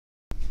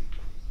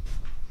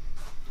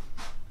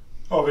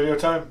Oh, video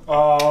time.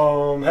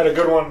 Had a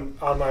good one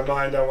on my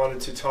mind I wanted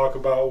to talk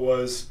about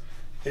was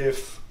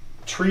if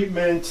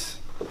treatment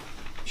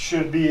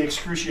should be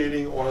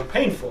excruciating or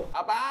painful.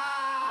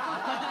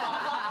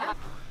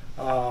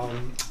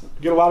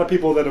 Get a lot of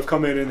people that have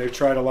come in and they've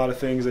tried a lot of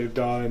things. They've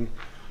done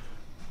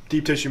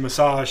deep tissue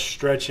massage,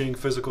 stretching,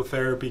 physical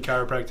therapy,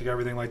 chiropractic,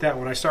 everything like that.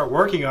 When I start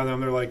working on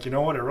them, they're like, you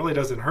know what, it really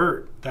doesn't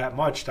hurt that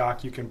much,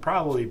 doc. You can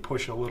probably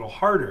push a little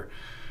harder.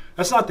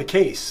 That's not the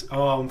case.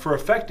 For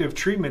effective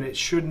treatment, it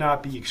should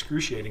not be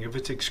excruciating. If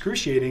it's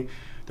excruciating,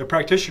 the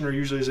practitioner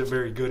usually isn't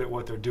very good at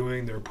what they're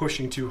doing. They're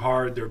pushing too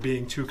hard, they're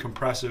being too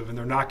compressive, and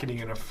they're not getting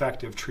an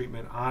effective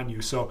treatment on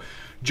you. So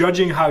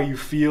judging how you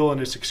feel and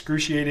it's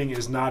excruciating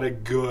is not a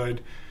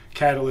good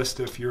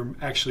catalyst if you're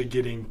actually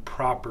getting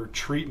proper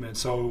treatment.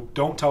 So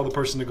don't tell the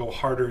person to go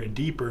harder and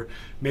deeper.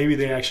 Maybe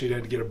they actually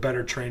had to get a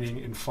better training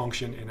in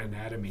function and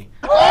anatomy.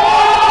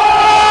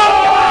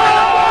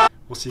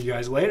 We'll see you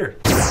guys later.